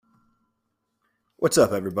What's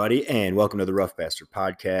up, everybody, and welcome to the Rough Bastard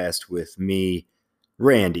Podcast with me,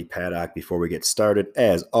 Randy Paddock. Before we get started,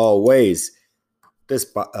 as always, this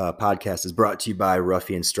podcast is brought to you by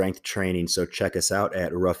Ruffian Strength Training, so check us out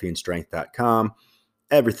at ruffianstrength.com.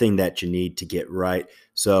 Everything that you need to get right.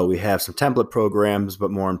 So we have some template programs,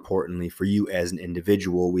 but more importantly, for you as an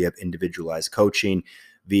individual, we have individualized coaching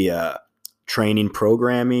via training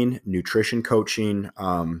programming, nutrition coaching,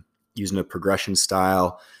 using a progression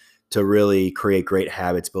style to really create great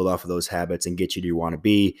habits, build off of those habits, and get you to where you want to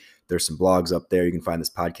be. There's some blogs up there. You can find this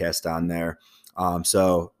podcast on there.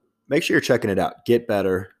 So make sure you're checking it out. Get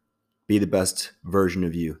better. Be the best version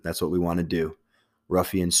of you. That's what we want to do.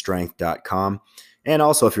 ruffianstrength.com. And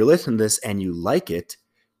also, if you're listening to this and you like it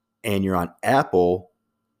and you're on Apple,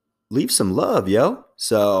 leave some love, yo.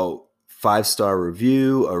 So 5-star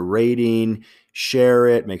review, a rating, share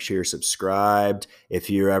it, make sure you're subscribed. If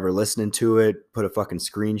you're ever listening to it, put a fucking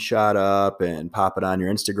screenshot up and pop it on your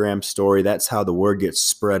Instagram story. That's how the word gets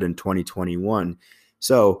spread in 2021.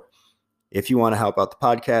 So if you want to help out the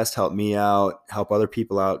podcast, help me out, help other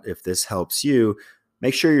people out, if this helps you,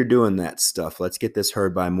 make sure you're doing that stuff. Let's get this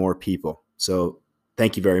heard by more people. So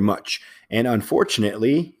thank you very much. And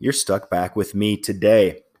unfortunately, you're stuck back with me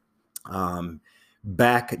today.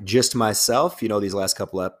 Back just myself. You know, these last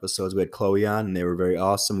couple episodes we had Chloe on and they were very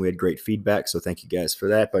awesome. We had great feedback, so thank you guys for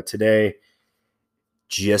that. But today,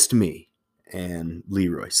 just me and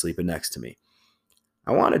Leroy sleeping next to me.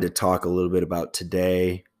 I wanted to talk a little bit about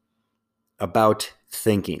today, about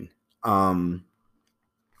thinking. It's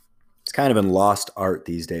kind of in lost art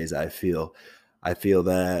these days, I feel. I feel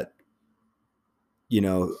that,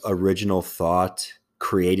 original thought,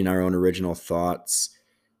 creating our own original thoughts,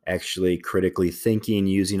 actually critically thinking,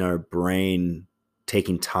 using our brain,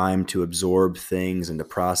 taking time to absorb things and to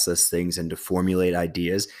process things and to formulate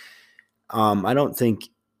ideas. I don't think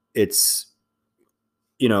it's,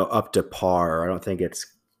 up to par. I don't think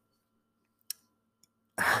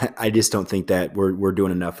I just don't think that we're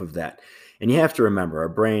doing enough of that. And you have to remember, our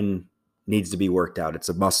brain needs to be worked out. It's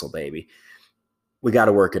a muscle, baby. We got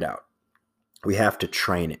to work it out. We have to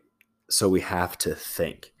train it. So we have to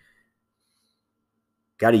think.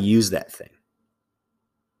 Got to use that thing.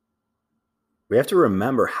 We have to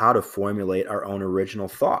remember how to formulate our own original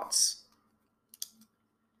thoughts.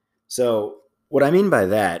 So what I mean by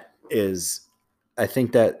that is I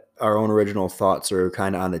think that our own original thoughts are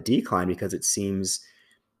kind of on the decline because it seems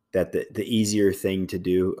that the easier thing to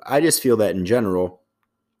do. I just feel that in general,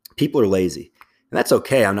 people are lazy. And that's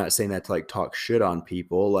okay. I'm not saying that to talk shit on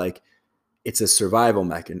people. It's a survival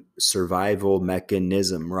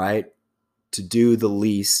mechanism, right? To do the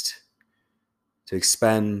least, to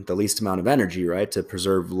expend the least amount of energy, right? To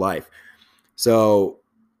preserve life. So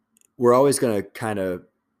we're always going to kind of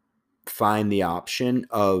find the option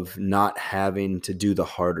of not having to do the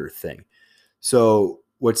harder thing. So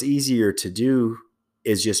what's easier to do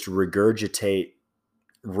is just regurgitate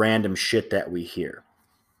random shit that we hear.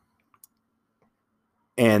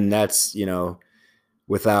 And that's,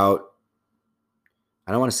 without,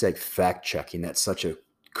 I don't want to say fact checking. That's such a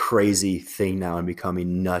crazy thing now and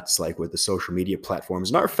becoming nuts, with the social media platforms.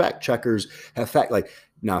 And our fact checkers have fuck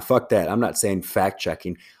that. I'm not saying fact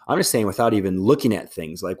checking. I'm just saying without even looking at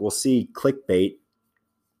things. We'll see clickbait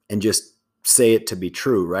and just say it to be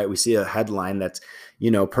true, right? We see a headline that's,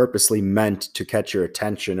 purposely meant to catch your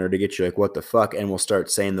attention or to get you what the fuck? And we'll start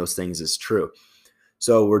saying those things as true.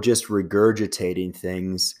 So we're just regurgitating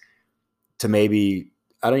things to maybe,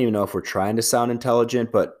 I don't even know if we're trying to sound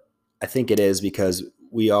intelligent, but I think it is because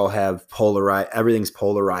we all have everything's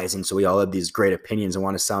polarizing. So we all have these great opinions and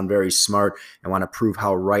want to sound very smart and want to prove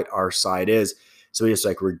how right our side is. So we just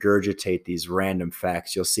regurgitate these random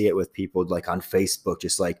facts. You'll see it with people on Facebook,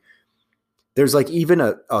 just there's even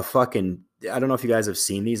a fucking, I don't know if you guys have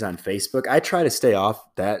seen these on Facebook. I try to stay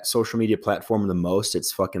off that social media platform the most.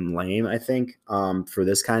 It's fucking lame, I think, for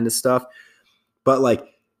this kind of stuff. But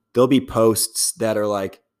there'll be posts that are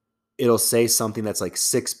it'll say something that's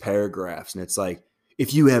 6 paragraphs. And it's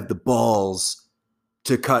if you have the balls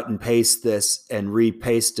to cut and paste this and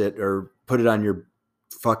repaste it or put it on your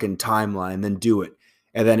fucking timeline, then do it.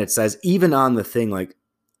 And then it says, even on the thing,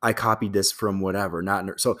 I copied this from whatever,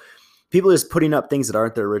 so people are just putting up things that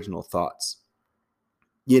aren't their original thoughts,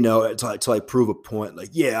 to prove a point.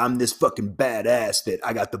 Yeah, I'm this fucking badass that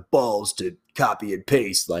I got the balls to copy and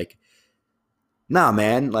paste. Nah,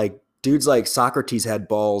 man, dudes like Socrates had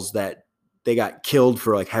balls that they got killed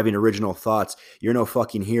for having original thoughts. You're no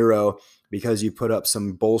fucking hero because you put up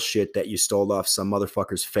some bullshit that you stole off some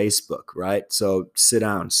motherfucker's Facebook, right? So sit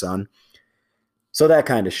down, son. So that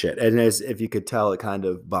kind of shit. And as if you could tell, it kind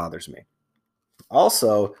of bothers me.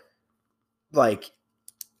 Also, like,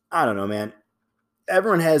 I don't know, man.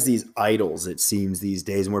 Everyone has these idols, it seems, these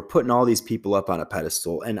days, and we're putting all these people up on a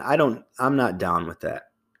pedestal. And I'm not down with that.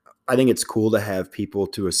 I think it's cool to have people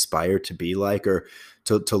to aspire to be like, or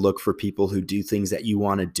to look for people who do things that you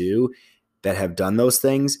want to do, that have done those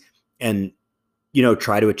things, and,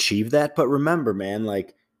 try to achieve that. But remember, man,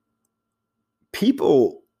 like,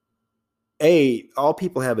 people, all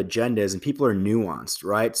people have agendas and people are nuanced,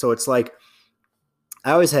 right? So it's like,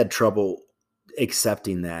 I always had trouble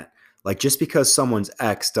accepting that. Like, just because someone's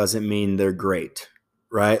X doesn't mean they're great,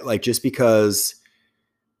 right? Like, just because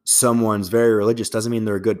someone's very religious doesn't mean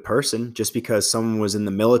they're a good person. Just because someone was in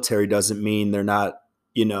the military doesn't mean they're not,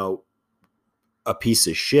 a piece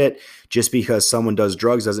of shit. Just because someone does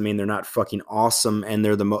drugs doesn't mean they're not fucking awesome and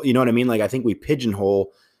they're the most, you know what I mean? Like, I think we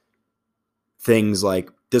pigeonhole things like,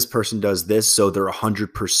 this person does this, so they're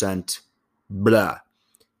 100% blah.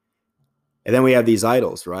 And then we have these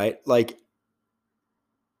idols, right? Like,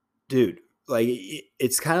 dude, like,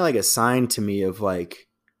 it's kind of like a sign to me of, like,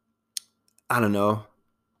 I don't know.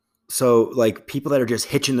 So, like, people that are just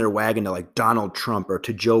hitching their wagon to, like, Donald Trump or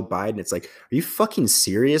to Joe Biden, it's like, are you fucking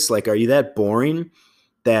serious? Like, are you that boring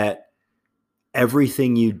that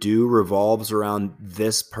everything you do revolves around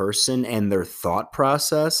this person and their thought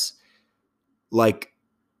process? Like,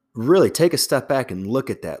 really take a step back and look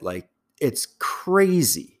at that. Like, it's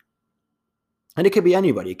crazy. And it could be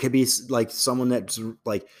anybody. It could be like someone that's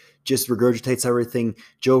like just regurgitates everything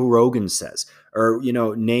Joe Rogan says, or,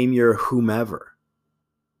 name your whomever.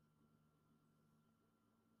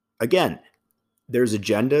 Again, there's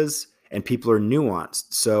agendas and people are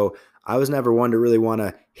nuanced. So I was never one to really want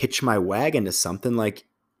to hitch my wagon to something. Like,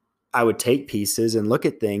 I would take pieces and look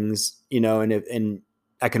at things, and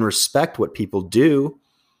I can respect what people do.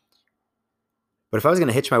 But if I was going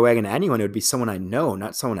to hitch my wagon to anyone, it would be someone I know,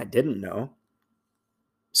 not someone I didn't know.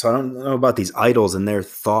 So I don't know about these idols and their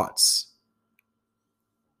thoughts.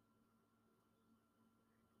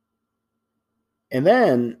 And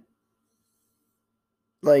then,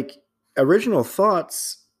 like, original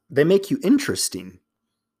thoughts, they make you interesting.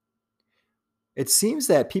 It seems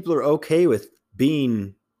that people are okay with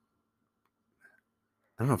being,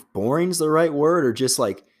 I don't know if boring is the right word, or just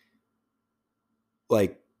like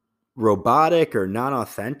robotic or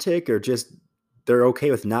non-authentic, or just they're okay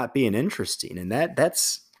with not being interesting. And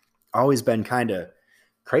that's always been kind of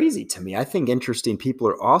crazy to me. I think interesting people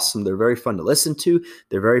are awesome. They're very fun to listen to.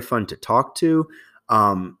 They're very fun to talk to.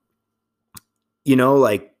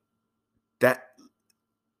 Like that,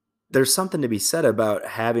 there's something to be said about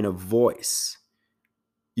having a voice,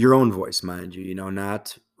 your own voice, mind you,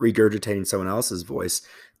 not regurgitating someone else's voice.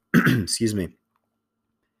 Excuse me.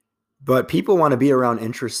 But people want to be around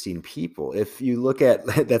interesting people. If you look at,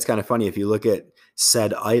 that's kind of funny. If you look at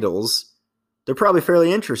said idols, they're probably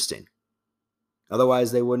fairly interesting.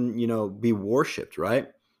 Otherwise they wouldn't, be worshipped, right?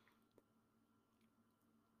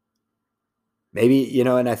 Maybe,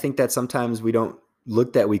 and I think that sometimes we don't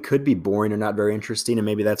look that we could be boring or not very interesting. And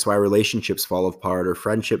maybe that's why relationships fall apart or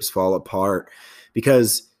friendships fall apart.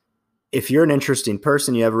 Because if you're an interesting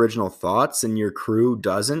person, you have original thoughts, and your crew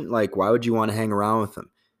doesn't, like, why would you want to hang around with them?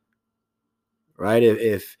 Right?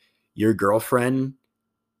 If your girlfriend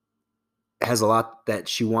has a lot that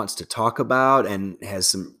she wants to talk about and has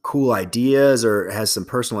some cool ideas or has some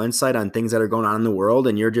personal insight on things that are going on in the world,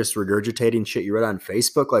 and you're just regurgitating shit you read on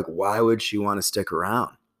Facebook, like, why would she want to stick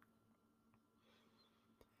around?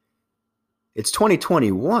 It's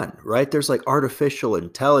 2021, right? There's like artificial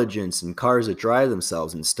intelligence and cars that drive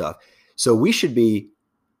themselves and stuff. So we should be,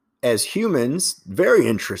 as humans, very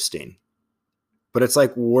interesting. But it's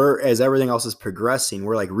like, as everything else is progressing,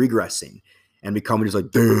 we're like regressing and becoming just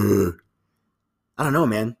like, duh. I don't know,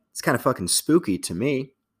 man. It's kind of fucking spooky to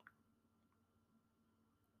me.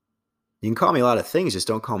 You can call me a lot of things, just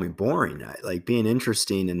don't call me boring. Like, being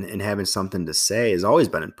interesting and having something to say has always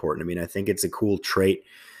been important. I mean, I think it's a cool trait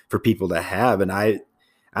for people to have. And I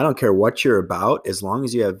don't care what you're about, as long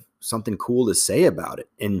as you have something cool to say about it.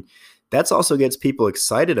 And that's also gets people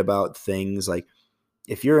excited about things. Like,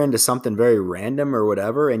 if you're into something very random or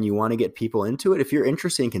whatever, and you want to get people into it, if you're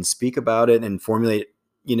interested and can speak about it and formulate,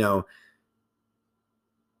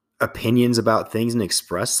 opinions about things and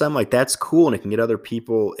express them, like, that's cool. And it can get other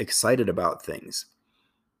people excited about things.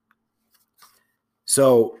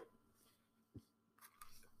 So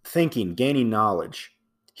thinking, gaining knowledge.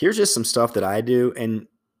 Here's just some stuff that I do. And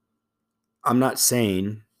I'm not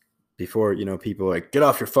saying, before, people are like, get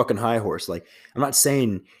off your fucking high horse. Like, I'm not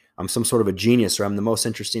saying I'm some sort of a genius or I'm the most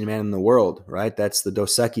interesting man in the world, right? That's the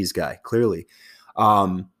Dos Equis guy, clearly.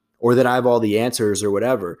 or that I have all the answers or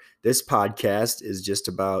whatever. This podcast is just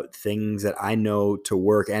about things that I know to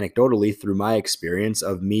work anecdotally through my experience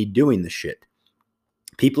of me doing the shit.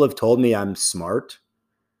 People have told me I'm smart.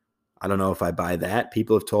 I don't know if I buy that.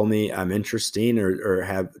 People have told me I'm interesting or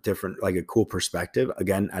have different, like a cool perspective.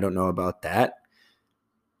 Again, I don't know about that.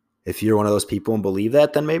 If you're one of those people and believe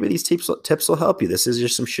that, then maybe these tips will help you. This is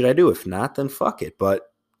just some shit I do. If not, then fuck it.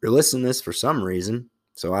 But you're listening to this for some reason.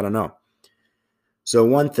 So I don't know. So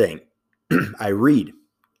one thing, I read.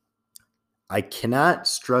 I cannot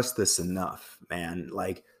stress this enough, man.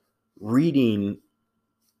 Like, reading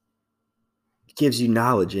gives you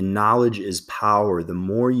knowledge, and knowledge is power. The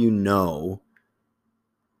more you know,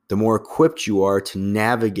 the more equipped you are to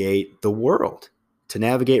navigate the world, to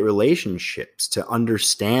navigate relationships, to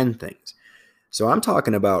understand things. So I'm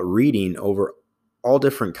talking about reading over all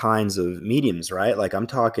different kinds of mediums, right? Like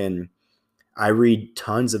I read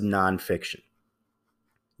tons of nonfiction.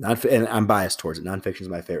 And I'm biased towards it. Nonfiction is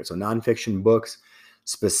my favorite. So nonfiction books,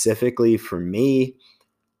 specifically for me,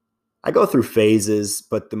 I go through phases,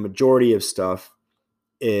 but the majority of stuff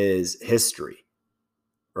is history,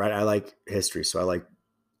 right? I like history. So I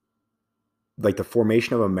like the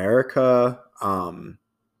formation of America,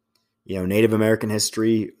 Native American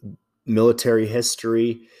history, military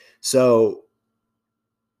history. So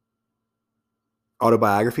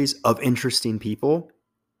autobiographies of interesting people.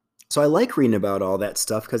 So I like reading about all that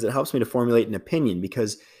stuff because it helps me to formulate an opinion.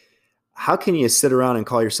 Because how can you sit around and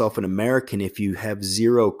call yourself an American if you have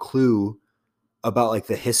zero clue about like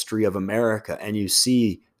the history of America, and you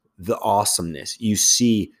see the awesomeness, you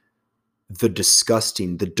see the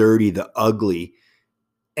disgusting, the dirty, the ugly,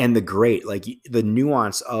 and the great, like the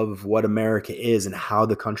nuance of what America is and how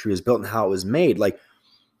the country was built and how it was made. Like,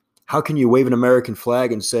 how can you wave an American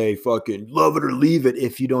flag and say fucking love it or leave it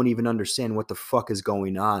if you don't even understand what the fuck is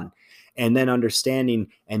going on? And then understanding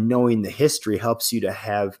and knowing the history helps you to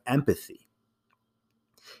have empathy.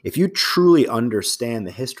 If you truly understand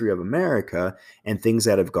the history of America and things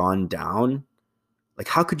that have gone down, like,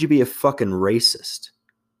 how could you be a fucking racist?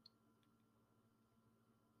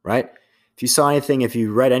 Right? If you saw anything, if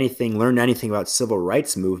you read anything, learned anything about civil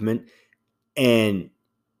rights movement, and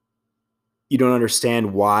you don't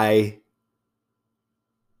understand why,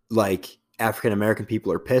 like, African American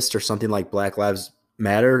people are pissed, or something like Black Lives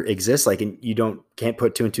Matter exists, like, and you can't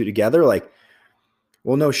put two and two together, like,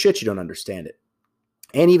 well, no shit, you don't understand it.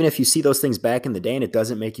 And even if you see those things back in the day and it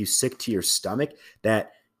doesn't make you sick to your stomach,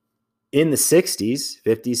 that in the 60s,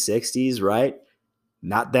 50s, 60s, right?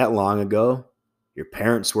 Not that long ago, your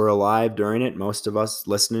parents were alive during it. Most of us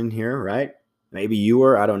listening here, right? Maybe you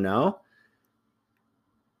were, I don't know.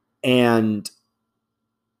 And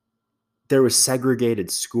there was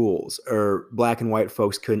segregated schools, or black and white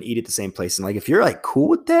folks couldn't eat at the same place. And like, if you're like cool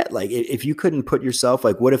with that, like if you couldn't put yourself,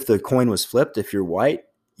 like, what if the coin was flipped if you're white?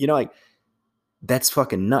 Like, that's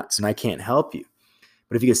fucking nuts, and I can't help you.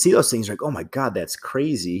 But if you can see those things, like, oh my God, that's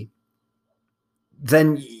crazy,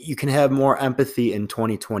 then you can have more empathy in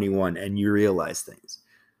 2021 and you realize things,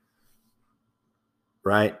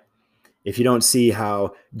 right? If you don't see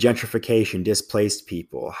how gentrification displaced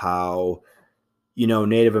people, how,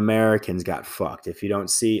 Native Americans got fucked, if you don't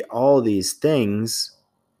see all these things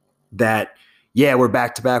that, yeah, we're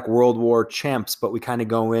back-to-back World War champs, but we kind of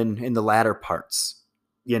go in the latter parts,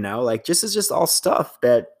 like, this is just all stuff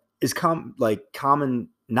that is common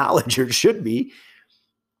knowledge, or should be.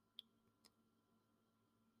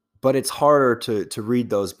 But it's harder to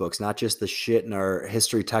read those books, not just the shit in our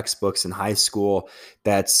history textbooks in high school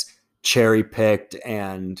that's cherry picked,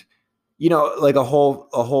 and like a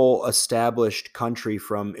whole established country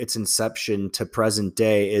from its inception to present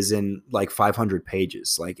day is in like 500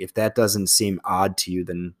 pages. Like, if that doesn't seem odd to you,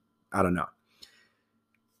 then I don't know.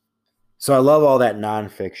 So I love all that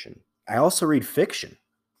nonfiction. I also read fiction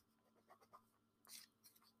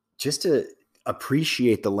just to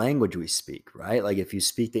appreciate the language we speak, right? Like, if you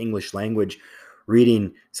speak the English language,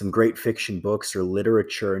 reading some great fiction books or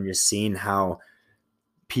literature, and just seeing how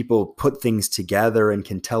people put things together and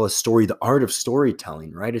can tell a story, the art of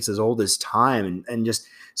storytelling, right? It's as old as time, and just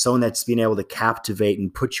someone that's being able to captivate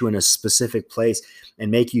and put you in a specific place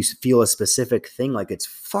and make you feel a specific thing. Like, it's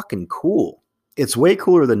fucking cool. It's way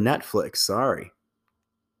cooler than Netflix. Sorry.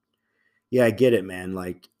 Yeah, I get it, man.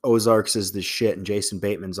 Like, Ozarks is the shit and Jason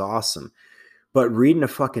Bateman's awesome. But reading a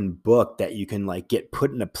fucking book that you can like get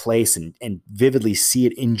put in a place and vividly see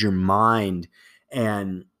it in your mind,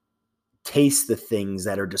 and taste the things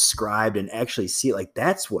that are described and actually see it, like,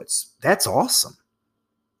 that's awesome.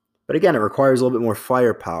 But again, it requires a little bit more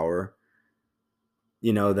firepower,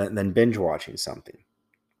 than binge watching something.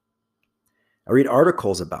 I read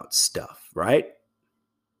articles about stuff, right?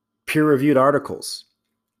 Peer-reviewed articles,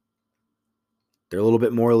 they're a little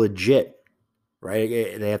bit more legit, right?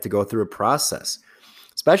 They have to go through a process,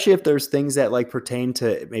 especially if there's things that like pertain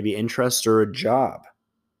to maybe interest or a job,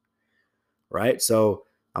 right? So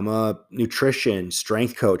I'm a nutrition,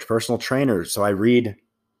 strength coach, personal trainer. So I read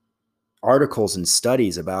articles and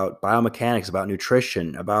studies about biomechanics, about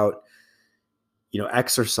nutrition, about,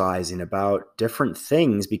 exercising, about different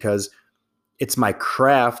things because it's my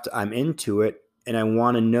craft. I'm into it and I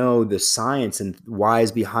want to know the science and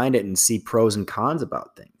whys behind it and see pros and cons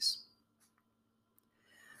about things.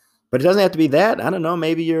 But it doesn't have to be that. I don't know.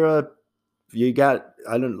 Maybe you got,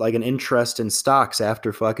 I don't like an interest in stocks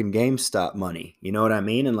after fucking GameStop money. You know what I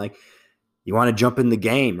mean? And like, you want to jump in the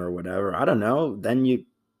game or whatever. I don't know.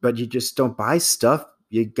 But you just don't buy stuff.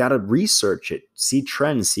 You got to research it, see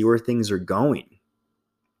trends, see where things are going.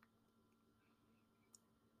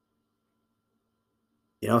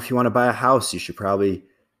 If you want to buy a house, you should probably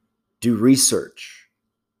do research,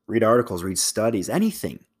 read articles, read studies,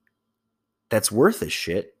 anything that's worth a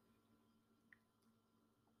shit.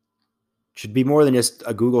 Should be more than just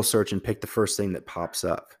a Google search and pick the first thing that pops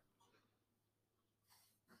up.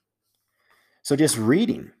 So just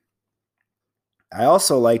reading. I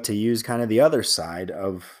also like to use kind of the other side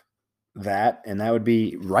of that, and that would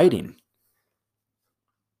be writing.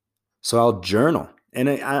 So I'll journal. And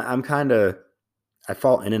I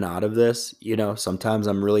fall in and out of this. Sometimes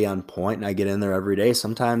I'm really on point and I get in there every day.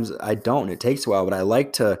 Sometimes I don't. It takes a while, but I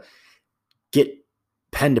like to get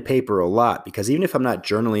pen to paper a lot because even if I'm not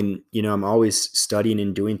journaling, I'm always studying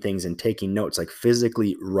and doing things and taking notes, like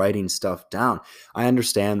physically writing stuff down. I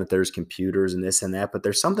understand that there's computers and this and that, but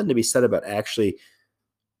there's something to be said about actually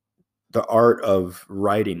the art of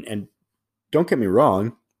writing. And don't get me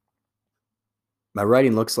wrong, my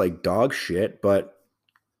writing looks like dog shit, but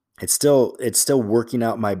it's still working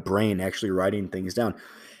out my brain, actually writing things down.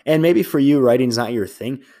 And maybe for you, writing's not your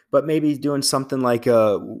thing, but maybe doing something like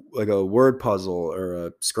a word puzzle or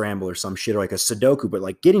a scramble or some shit, or like a Sudoku, but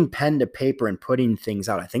like getting pen to paper and putting things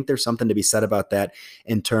out. I think there's something to be said about that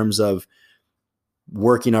in terms of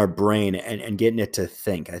working our brain and getting it to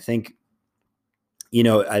think. I think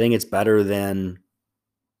it's better than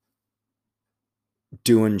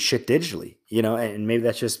doing shit digitally, and maybe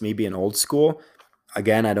that's just me being old school.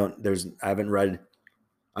 Again, I haven't read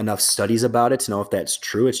enough studies about it to know if that's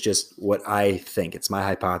true. It's just what I think. It's my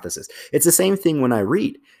hypothesis. It's the same thing when I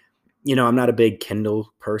read. I'm not a big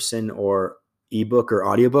Kindle person or ebook or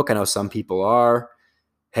audiobook. I know some people are.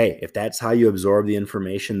 Hey, if that's how you absorb the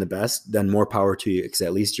information the best, then more power to you because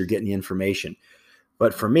at least you're getting the information.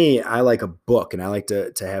 But for me, I like a book and I like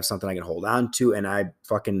to have something I can hold on to, and I'm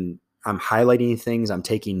highlighting things. I'm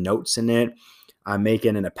taking notes in it. I'm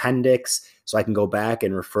making an appendix so I can go back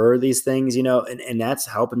and refer these things, and that's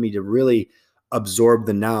helping me to really absorb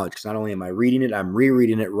the knowledge. Because not only am I reading it, I'm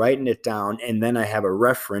rereading it, writing it down, and then I have a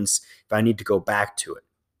reference if I need to go back to it.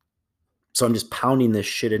 So I'm just pounding this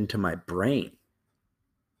shit into my brain.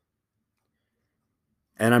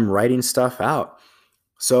 And I'm writing stuff out.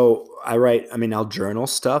 So I'll journal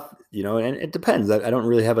stuff, and it depends. I don't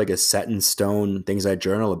really have like a set in stone things I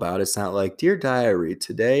journal about. It's not like, dear diary,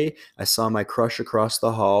 today I saw my crush across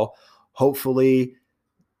the hall. Hopefully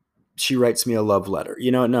she writes me a love letter.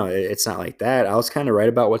 No, it's not like that. I'll just kind of write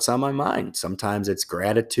about what's on my mind. Sometimes it's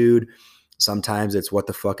gratitude. Sometimes it's what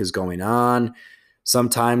the fuck is going on.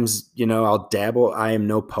 Sometimes, I'll dabble. I am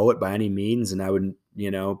no poet by any means. And I would,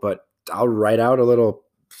 but I'll write out a little,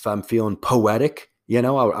 if I'm feeling poetic,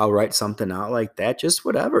 I'll write something out like that, just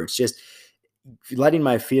whatever. It's just letting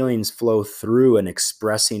my feelings flow through and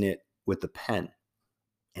expressing it with the pen.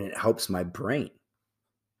 And it helps my brain.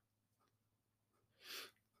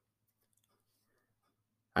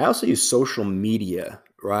 I also use social media,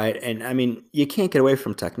 right? And I mean, you can't get away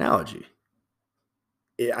from technology.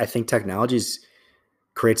 I think technology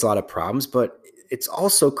creates a lot of problems, but it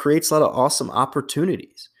also creates a lot of awesome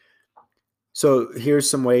opportunities. So here's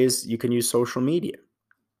some ways you can use social media.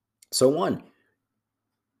 So one,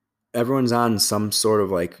 everyone's on some sort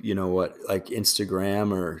of like, like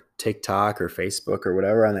Instagram or TikTok or Facebook or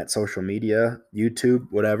whatever on that social media, YouTube,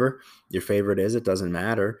 whatever your favorite is, it doesn't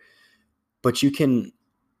matter. But you can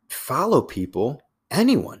follow people,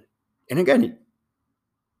 anyone. And again,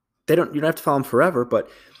 you don't have to follow them forever, but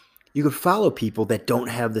you could follow people that don't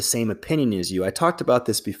have the same opinion as you. I talked about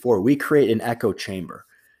this before. We create an echo chamber.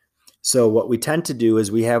 So what we tend to do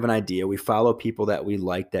is we have an idea, we follow people that we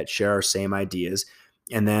like that share our same ideas,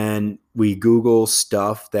 and then we Google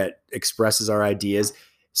stuff that expresses our ideas.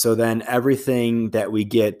 So then everything that we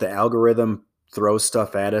get, the algorithm throws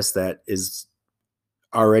stuff at us that is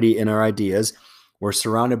already in our ideas. We're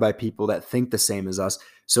surrounded by people that think the same as us.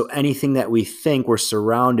 So anything that we think, we're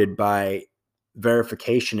surrounded by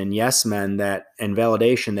verification and yes men that and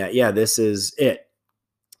validation that, yeah, this is it.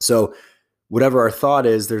 So whatever our thought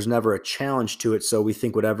is, there's never a challenge to it. So we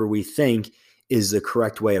think whatever we think is the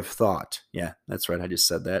correct way of thought. Yeah, that's right. I just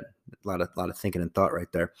said that. A lot of thinking and thought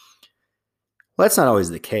right there. Well, that's not always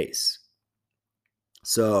the case.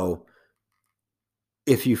 So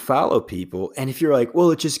if you follow people and if you're like, well,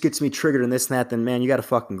 it just gets me triggered and this and that, then man, you got to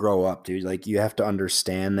fucking grow up, dude. Like you have to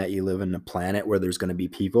understand that you live in a planet where there's going to be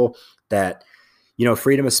people that,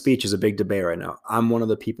 freedom of speech is a big debate right now. I'm one of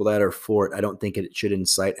the people that are for it. I don't think it should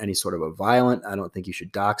incite any sort of a violent. I don't think you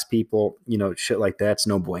should dox people, shit like that's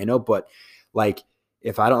no bueno. But like,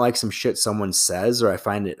 if I don't like some shit someone says, or I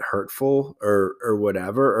find it hurtful or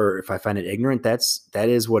whatever, or if I find it ignorant, that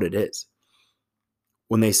is what it is.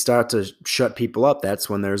 When they start to shut people up, that's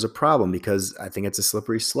when there's a problem, because I think it's a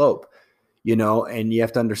slippery slope, and you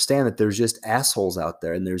have to understand that there's just assholes out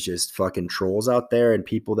there and there's just fucking trolls out there and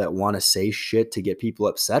people that want to say shit to get people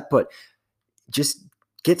upset. But just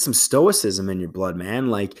get some stoicism in your blood, man.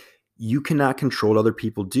 Like, you cannot control what other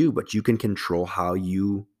people do, but you can control how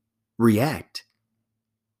you react.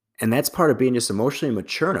 And that's part of being just emotionally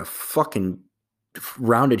mature and a fucking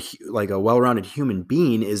rounded, like a well-rounded human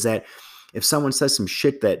being, is that if someone says some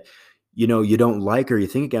shit that, you don't like or you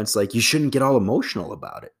think against, like, you shouldn't get all emotional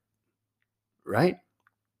about it. Right.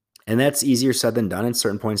 And that's easier said than done in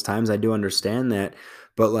certain points times. I do understand that.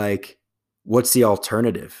 But like, what's the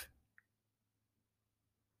alternative?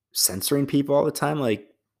 Censoring people all the time? Like,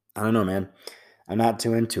 I don't know, man. I'm not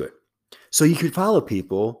too into it. So you could follow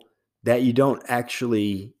people that you don't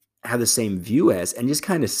actually have the same view as and just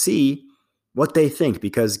kind of see what they think,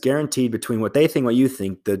 because guaranteed between what they think, what you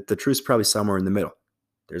think, the truth's probably somewhere in the middle.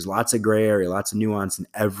 There's lots of gray area, lots of nuance in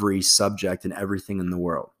every subject and everything in the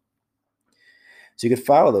world. So you could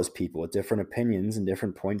follow those people with different opinions and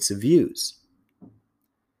different points of views.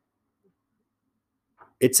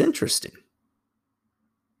 It's interesting.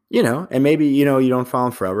 And maybe, you don't follow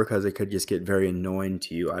them forever because it could just get very annoying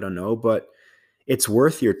to you. I don't know, but it's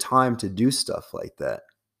worth your time to do stuff like that.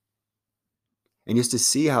 And just to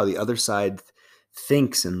see how the other side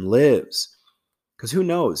thinks and lives. Because who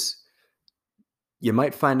knows? You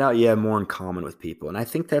might find out you have more in common with people. And I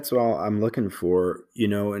think that's what I'm looking for,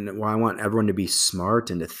 and why I want everyone to be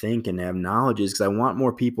smart and to think and have knowledge, is because I want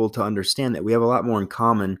more people to understand that we have a lot more in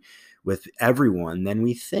common with everyone than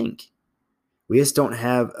we think. We just don't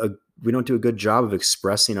do a good job of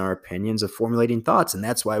expressing our opinions, of formulating thoughts. And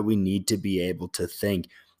that's why we need to be able to think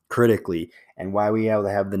critically, and why we have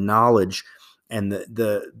to have the knowledge and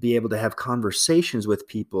the be able to have conversations with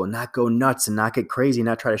people and not go nuts and not get crazy and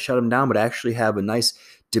not try to shut them down, but actually have a nice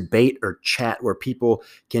debate or chat where people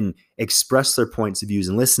can express their points of views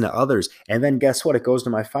and listen to others. And then guess what? It goes to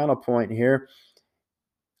my final point here.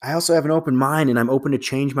 I also have an open mind, and I'm open to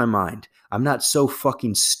change my mind. I'm not so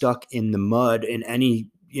fucking stuck in the mud in any,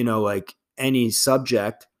 like any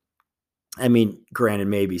subject. I mean, granted,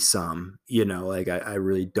 maybe some, like I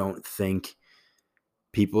really don't think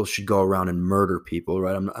people should go around and murder people,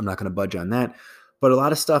 right? I'm not going to budge on that. But a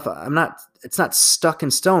lot of stuff, it's not stuck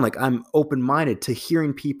in stone. Like, I'm open-minded to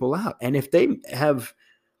hearing people out. And if they have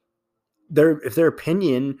if their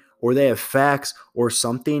opinion or they have facts or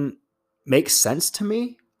something makes sense to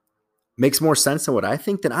me, makes more sense than what I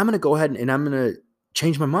think, then I'm going to go ahead and I'm going to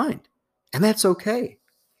change my mind. And that's okay.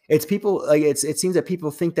 It's people like it seems that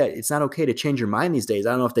people think that it's not okay to change your mind these days. I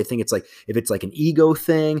don't know if they think it's like, if it's like an ego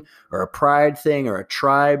thing or a pride thing or a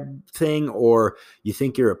tribe thing, or you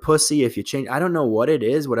think you're a pussy if you change. I don't know what it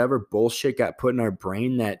is, whatever bullshit got put in our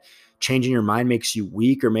brain that changing your mind makes you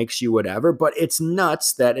weak or makes you whatever. But it's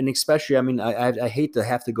nuts that, and especially, I mean, I hate to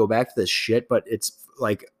have to go back to this shit, but it's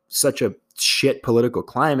like such a shit political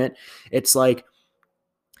climate. It's like,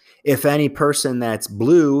 if any person that's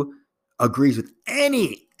blue agrees with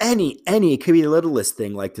any, it could be the littlest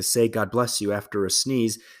thing, like to say God bless you after a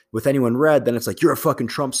sneeze, with anyone red, then it's like, you're a fucking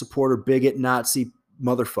Trump supporter, bigot, Nazi,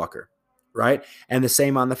 motherfucker, right? And the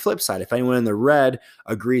same on the flip side. If anyone in the red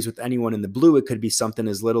agrees with anyone in the blue, it could be something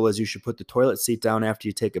as little as you should put the toilet seat down after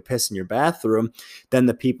you take a piss in your bathroom. Then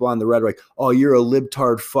the people on the red are like, oh, you're a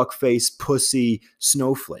libtard, fuckface, pussy,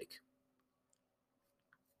 snowflake.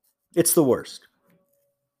 It's the worst.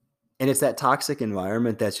 And it's that toxic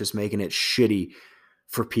environment that's just making it shitty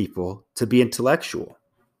for people to be intellectual.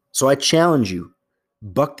 So I challenge you,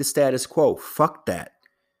 buck the status quo. Fuck that.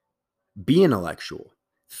 Be intellectual.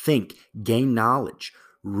 Think, gain knowledge,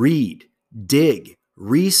 read, dig,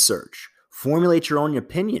 research, formulate your own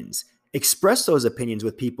opinions, Express those opinions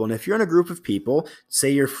with people. And if you're in a group of people,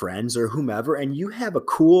 say your friends or whomever, and you have a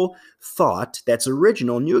cool thought that's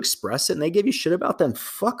original and you express it and they give you shit about, then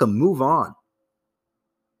fuck them, move on.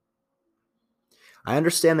 I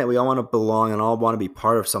understand that we all want to belong and all want to be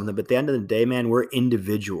part of something, but at the end of the day, man, we're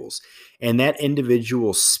individuals. And that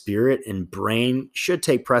individual spirit and brain should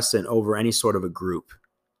take precedent over any sort of a group.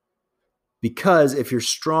 Because if you're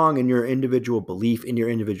strong in your individual belief, in your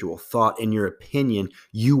individual thought, in your opinion,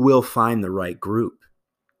 you will find the right group.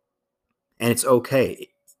 And it's okay.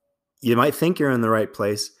 You might think you're in the right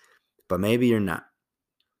place, but maybe you're not.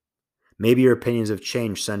 Maybe your opinions have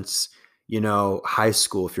changed since, high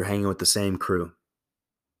school if you're hanging with the same crew.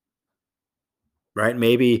 Right?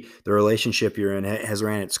 Maybe the relationship you're in has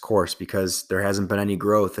ran its course because there hasn't been any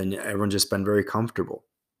growth and everyone's just been very comfortable.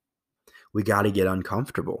 We got to get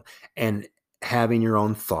uncomfortable. And having your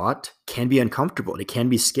own thought can be uncomfortable and it can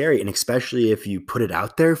be scary. And especially if you put it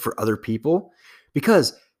out there for other people,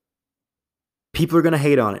 because people are going to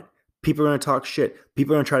hate on it. People are going to talk shit.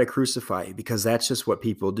 People are going to try to crucify you because that's just what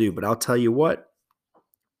people do. But I'll tell you what,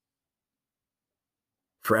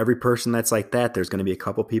 for every person that's like that, there's going to be a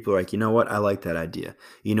couple people like, you know what? I like that idea.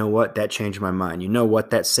 You know what? That changed my mind. You know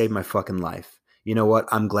what? That saved my fucking life. You know what?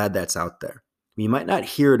 I'm glad that's out there. You might not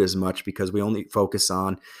hear it as much because everyone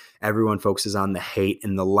focuses on the hate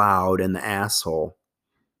and the loud and the asshole.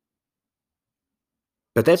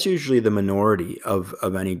 But that's usually the minority of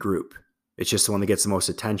any group. It's just the one that gets the most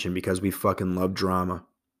attention because we fucking love drama.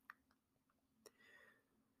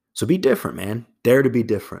 So be different, man. Dare to be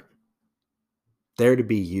different. Dare to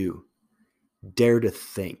be you. Dare to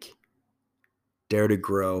think. Dare to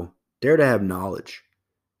grow. Dare to have knowledge.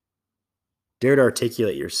 Dare to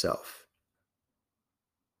articulate yourself.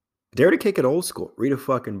 Dare to kick it old school. Read a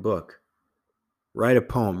fucking book. Write a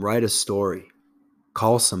poem. Write a story.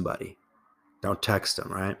 Call somebody. Don't text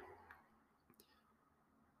them, right?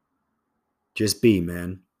 Just be,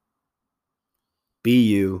 man. Be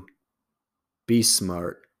you. Be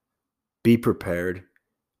smart. Be prepared.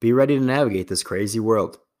 Be ready to navigate this crazy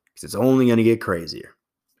world because it's only going to get crazier.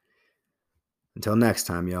 Until next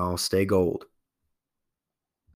time, y'all, stay gold.